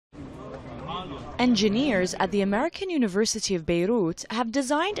Engineers at the American University of Beirut have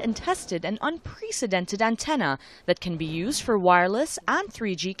designed and tested an unprecedented antenna that can be used for wireless and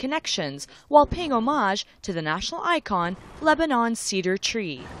 3G connections while paying homage to the national icon, Lebanon's cedar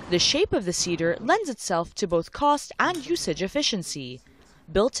tree. The shape of the cedar lends itself to both cost and usage efficiency.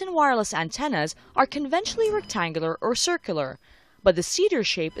 Built-in wireless antennas are conventionally rectangular or circular, but the cedar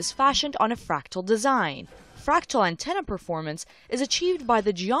shape is fashioned on a fractal design. Fractal antenna performance is achieved by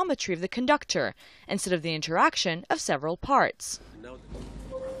the geometry of the conductor instead of the interaction of several parts.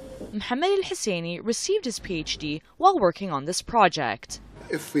 Mohammed al-Husseini received his PhD while working on this project.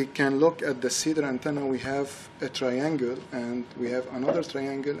 If we can look at the cedar antenna, we have a triangle and we have another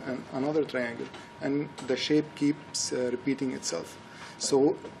triangle and another triangle, and the shape keeps repeating itself.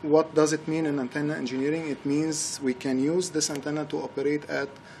 So what does it mean in antenna engineering? It means we can use this antenna to operate at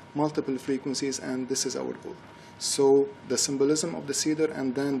multiple frequencies, and this is our goal. So the symbolism of the cedar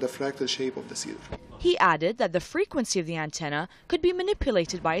and then the fractal shape of the cedar. He added that the frequency of the antenna could be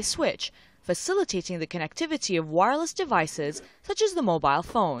manipulated by a switch, facilitating the connectivity of wireless devices such as the mobile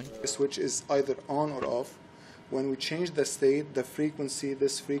phone. The switch is either on or off. When we change the state,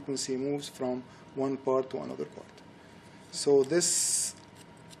 this frequency moves from one part to another part. So this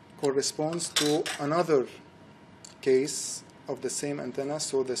corresponds to another case of the same antenna,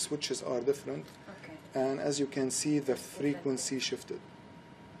 so the switches are different. Okay. And as you can see, the frequency shifted.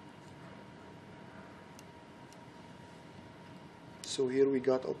 So here we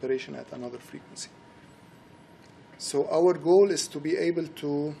got operation at another frequency. So our goal is to be able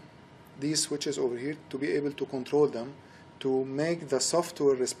to, these switches over here, to be able to control them, to make the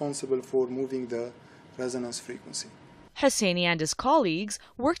software responsible for moving the resonance frequency. Husseini and his colleagues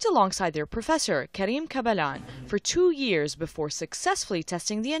worked alongside their professor, Karim Kabalan, for 2 years before successfully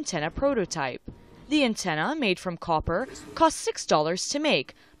testing the antenna prototype. The antenna, made from copper, cost $6 to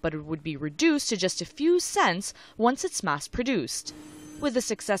make, but it would be reduced to just a few cents once it's mass-produced. With the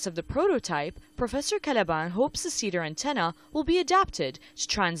success of the prototype, Professor Kabalan hopes the cedar antenna will be adapted to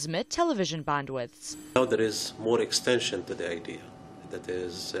transmit television bandwidths. Now there is more extension to the idea. That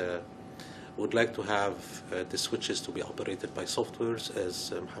is, would like to have the switches to be operated by softwares,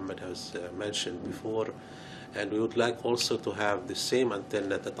 as Mohammed has mentioned before, and we would like also to have the same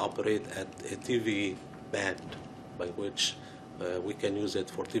antenna that operate at a TV band, by which we can use it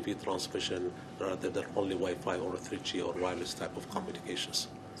for TV transmission rather than only Wi-Fi or 3G or wireless type of communications.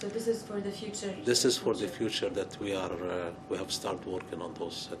 So this is for the future? This is for the future that we have started working on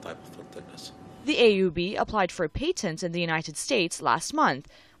those type of antennas. The AUB applied for a patent in the United States last month,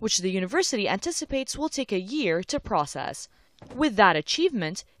 which the university anticipates will take a year to process. With that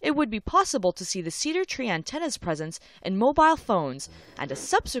achievement, it would be possible to see the cedar tree antenna's presence in mobile phones and a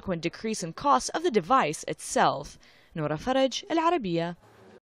subsequent decrease in cost of the device itself. Noura Faraj, العربية.